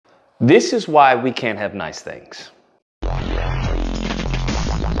This is why we can't have nice things.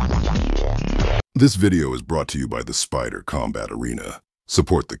 This video is brought to you by the Spider Combat Arena.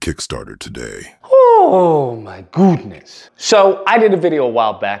 Support the Kickstarter today. Oh my goodness. So I did a video a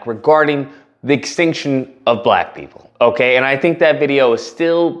while back regarding the extinction of black people, okay? And I think that video is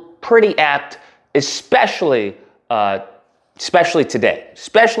still pretty apt, especially today.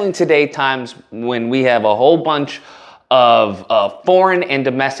 Especially in today's times when we have a whole bunch of foreign and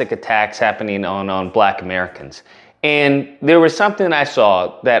domestic attacks happening on black Americans. And there was something I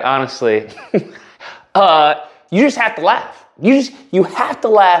saw that honestly, you just have to laugh. You have to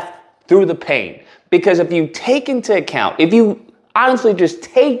laugh through the pain. Because if you take into account, if you honestly just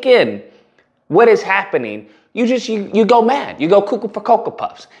take in what is happening, you go mad. You go cuckoo for Cocoa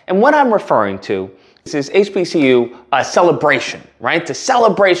Puffs. And what I'm referring to is this HBCU celebration, right? The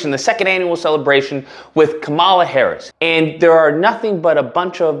celebration, the second annual celebration with Kamala Harris. And there are nothing but a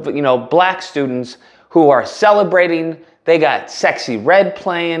bunch of, black students who are celebrating. They got Sexy Red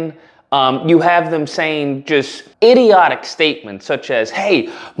playing. You have them saying just idiotic statements such as,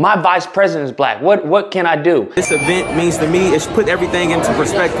 hey, my vice president is black. What can I do? This event means to me, it's put everything into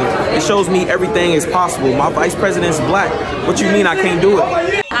perspective. It shows me everything is possible. My vice president is black. What you mean I can't do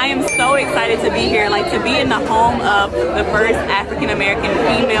it? I am so excited to be here, to be in the home of the first African-American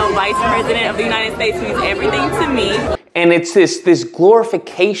female vice president of the United States means everything to me. And it's this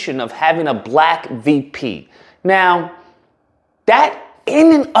glorification of having a black VP. Now, that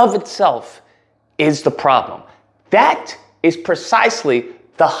in and of itself is the problem. That is precisely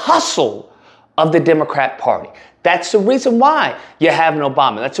the hustle of the Democrat Party. That's the reason why you have an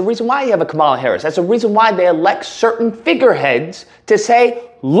Obama. That's the reason why you have a Kamala Harris. That's the reason why they elect certain figureheads to say,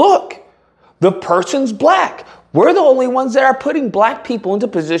 look, the person's black. We're the only ones that are putting black people into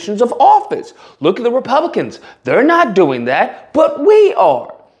positions of office. Look at the Republicans. They're not doing that, but we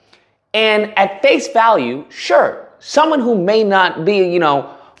are. And at face value, sure, someone who may not be,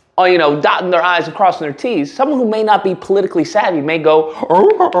 dotting their I's and crossing their T's, someone who may not be politically savvy may go,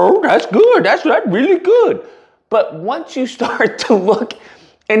 oh, that's good. That's really good. But once you start to look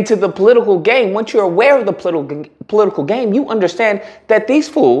into the political game, once you're aware of the political game, you understand that these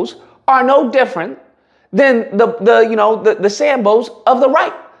fools are no different than the Sambos of the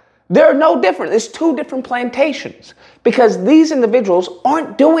right. They're no different. It's two different plantations because these individuals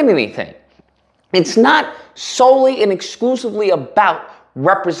aren't doing anything. It's not solely and exclusively about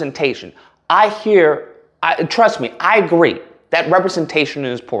representation. Trust me, I agree that representation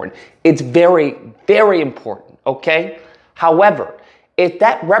is important. It's very, very important, okay? However, if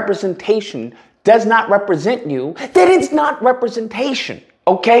that representation does not represent you, then it's not representation,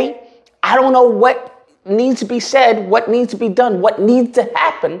 okay? I don't know what needs to be said, what needs to be done, what needs to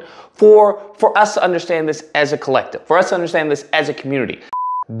happen for us to understand this as a collective, for us to understand this as a community.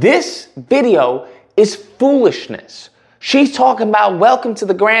 This video is foolishness. She's talking about welcome to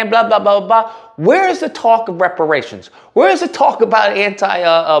the grand blah, blah, blah, blah. Where is the talk of reparations? Where is the talk about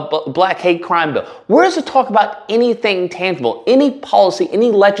anti-black hate crime bill? Where is the talk about anything tangible, any policy,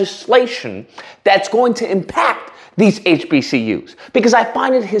 any legislation that's going to impact these HBCUs? Because I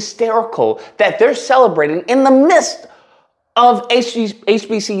find it hysterical that they're celebrating in the midst of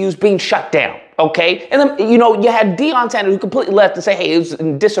HBCUs being shut down, okay? And then, you had Deion Sanders who completely left and say, hey, it's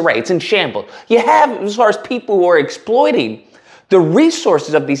in disarray, it's in shambles. You have, as far as people who are exploiting the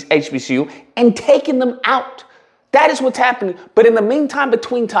resources of these HBCU and taking them out. That is what's happening. But in the meantime,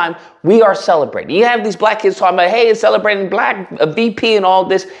 between time, we are celebrating. You have these black kids talking about, hey, it's celebrating black VP and all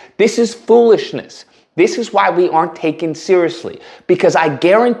this. This is foolishness. This is why we aren't taken seriously. Because I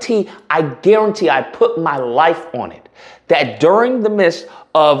guarantee I put my life on it, that during the midst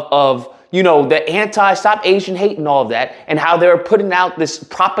of the anti-stop Asian hate and all of that, and how they're putting out this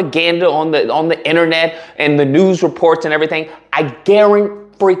propaganda on the internet and the news reports and everything, I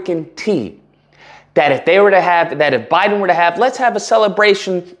guarantee that if Biden were to have, let's have a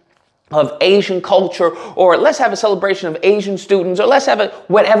celebration of Asian culture, or let's have a celebration of Asian students, or let's have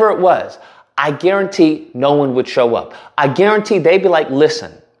whatever it was, I guarantee no one would show up. I guarantee they'd be like,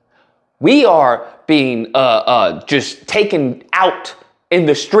 listen, we are being just taken out in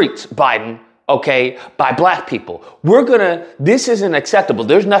the streets, Biden, okay, by black people. This isn't acceptable.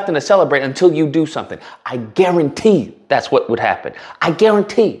 There's nothing to celebrate until you do something. I guarantee that's what would happen. I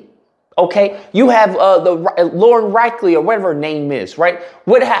guarantee, okay? You have Lauren Reichley or whatever her name is, right?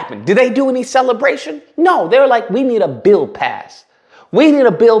 What happened? Did they do any celebration? No, they were like, we need a bill passed. We need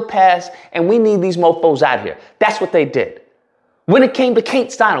a bill passed and we need these mofos out here. That's what they did. When it came to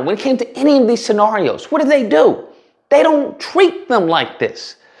Kate Steiner, when it came to any of these scenarios, what did they do? They don't treat them like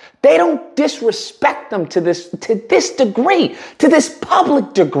this. They don't disrespect them to this degree, to this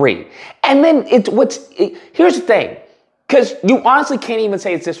public degree. And then here's the thing, because you honestly can't even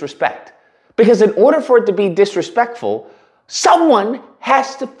say it's disrespect. Because in order for it to be disrespectful, someone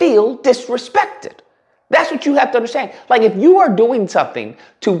has to feel disrespected. That's what you have to understand. Like, if you are doing something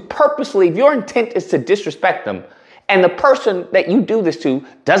to purposely, if your intent is to disrespect them, and the person that you do this to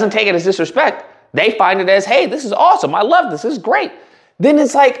doesn't take it as disrespect, they find it as, hey, this is awesome. I love this. This is great. Then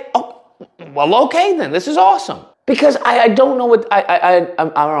it's like, oh, well, okay, then this is awesome. Because I don't know what, I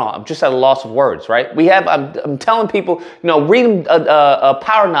don't know. I'm just at a loss of words, right? I'm telling people, reading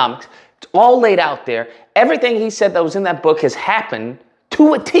Powernomics. It's all laid out there. Everything he said that was in that book has happened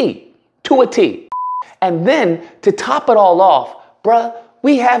to a T, to a T. And then to top it all off, bruh,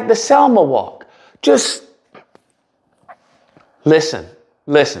 we have the Selma walk. Just listen.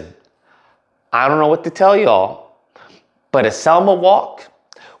 I don't know what to tell y'all, but a Selma walk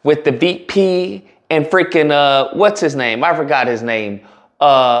with the VP and freaking, what's his name? I forgot his name.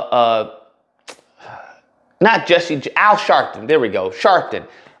 Not Jesse, Al Sharpton. There we go. Sharpton.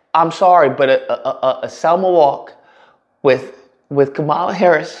 I'm sorry, but a Selma walk with Kamala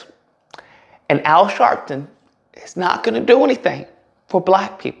Harris and Al Sharpton is not going to do anything for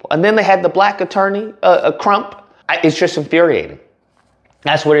black people. And then they had the black attorney, Crump. It's just infuriating.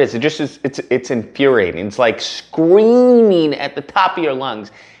 That's what it is. It just is. It's infuriating. It's like screaming at the top of your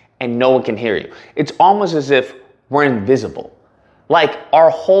lungs and no one can hear you. It's almost as if we're invisible. Like our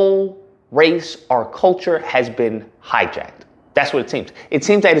whole race, our culture has been hijacked. That's what it seems. It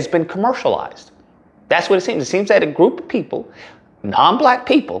seems that it's been commercialized. That's what it seems. It seems that a group of people, non-black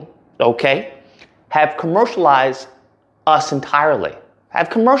people, okay, have commercialized us entirely. Have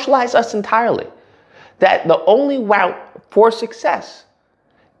commercialized us entirely. That the only route for success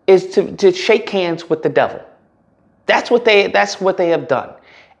is to shake hands with the devil. That's what they have done.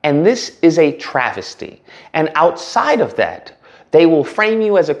 And this is a travesty. And outside of that, they will frame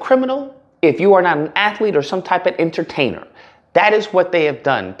you as a criminal if you are not an athlete or some type of entertainer. That is what they have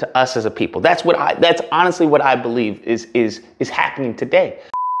done to us as a people. That's honestly what I believe is happening today.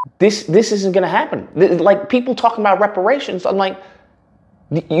 This isn't going to happen. Like people talking about reparations, I'm like,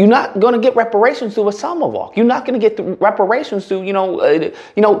 you're not going to get reparations through a Selma walk. You're not going to get the reparations through,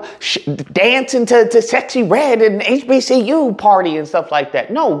 dancing to Sexy Red and HBCU party and stuff like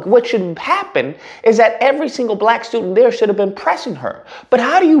that. No, what should happen is that every single black student there should have been pressing her. But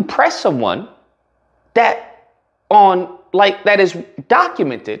how do you press someone that is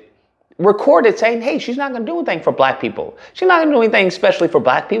documented, recorded, saying, hey, she's not going to do anything for black people. She's not going to do anything especially for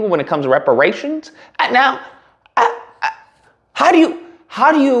black people when it comes to reparations. Now, how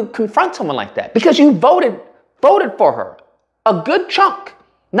do you confront someone like that? Because you voted for her. A good chunk,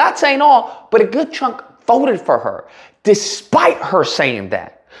 not saying all, but a good chunk voted for her, despite her saying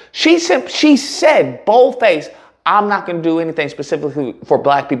that. She said, bold-faced, I'm not going to do anything specifically for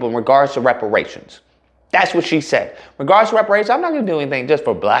black people in regards to reparations. That's what she said. In regards to reparations, I'm not going to do anything just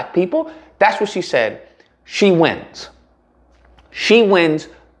for black people. That's what she said. She wins. She wins.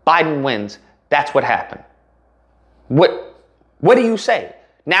 Biden wins. That's what happened. What do you say?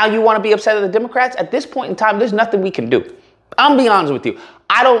 Now you want to be upset at the Democrats? At this point in time, there's nothing we can do. I'm being honest with you.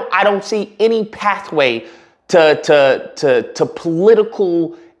 I don't see any pathway to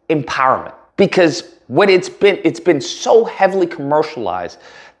political empowerment, because it's been so heavily commercialized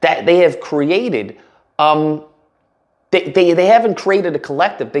that they have created they haven't created a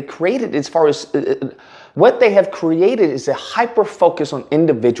collective. They created, as far as what they have created is a hyper focus on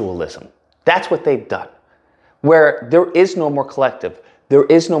individualism. That's what they've done, where there is no more collective. There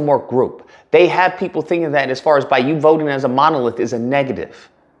is no more group. They have people thinking that as far as by you voting as a monolith is a negative.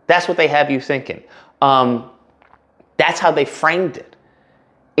 That's what they have you thinking. That's how they framed it.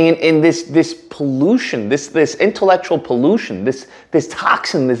 In this pollution, this intellectual pollution, this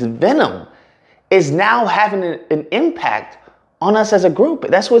toxin, this venom is now having an impact on us as a group.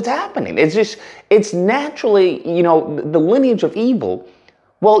 That's what's happening. It's naturally, the lineage of evil.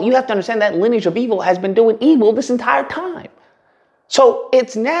 Well, you have to understand that lineage of evil has been doing evil this entire time. So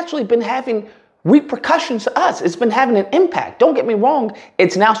it's naturally been having repercussions to us. It's been having an impact. Don't get me wrong.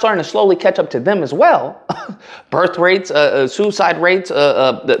 It's now starting to slowly catch up to them as well. Birth rates, suicide rates,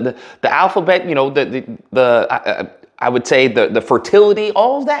 the alphabet, I would say the fertility,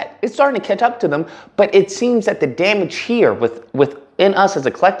 all of that. It's starting to catch up to them. But it seems that the damage here within us as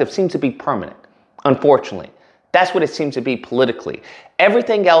a collective seems to be permanent, unfortunately. That's what it seems to be politically.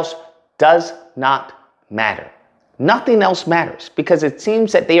 Everything else does not matter. Nothing else matters, because it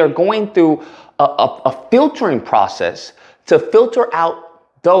seems that they are going through a filtering process to filter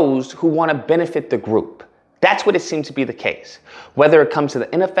out those who want to benefit the group. That's what it seems to be the case. Whether it comes to the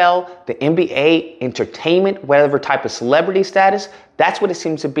NFL, the NBA, entertainment, whatever type of celebrity status, that's what it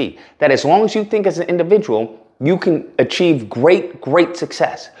seems to be. That as long as you think as an individual, you can achieve great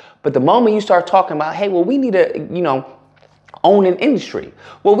success. But the moment you start talking about, hey, well, we need to, own an industry.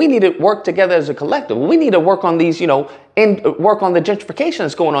 Well, we need to work together as a collective. Well, we need to work on these, and work on the gentrification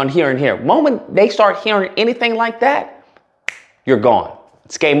that's going on here and here. The moment they start hearing anything like that, you're gone.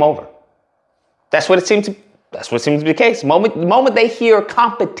 It's game over. That's what it seems to be the case. The moment they hear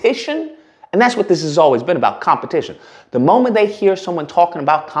competition, and that's what this has always been about, competition. The moment they hear someone talking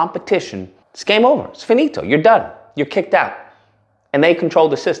about competition, it's game over. It's finito. You're done. You're kicked out. And they control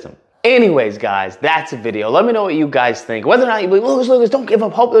the system. Anyways, guys, that's a video. Let me know what you guys think. Whether or not you believe, Lucas, don't give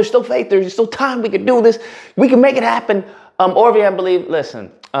up hope. There's still faith. There's still time. We can do this. We can make it happen. Or if you haven't believed,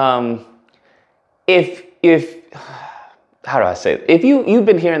 listen, how do I say it? If you've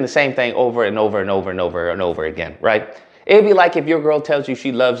been hearing the same thing over and over and over and over and over again, right? It'd be like if your girl tells you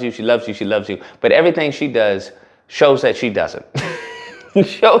she loves you, but everything she does shows that she doesn't.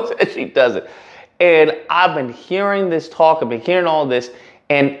 Shows that she doesn't. And I've been hearing this talk, I've been hearing all this,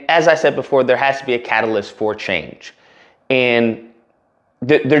 and as I said before, there has to be a catalyst for change. And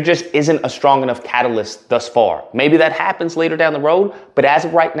there just isn't a strong enough catalyst thus far. Maybe that happens later down the road, but as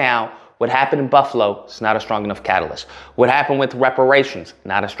of right now, what happened in Buffalo is not a strong enough catalyst. What happened with reparations,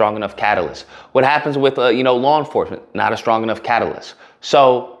 not a strong enough catalyst. What happens with law enforcement, not a strong enough catalyst.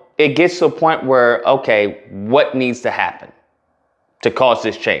 So it gets to a point where, okay, what needs to happen to cause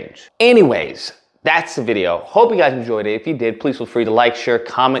this change? Anyways, that's the video. Hope you guys enjoyed it. If you did, please feel free to like, share,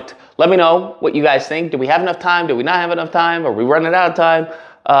 comment. Let me know what you guys think. Do we have enough time? Do we not have enough time? Are we running out of time?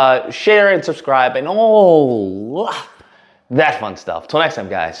 Share and subscribe and all that fun stuff. Till next time,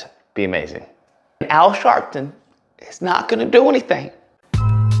 guys. Be amazing. Al Sharpton is not going to do anything.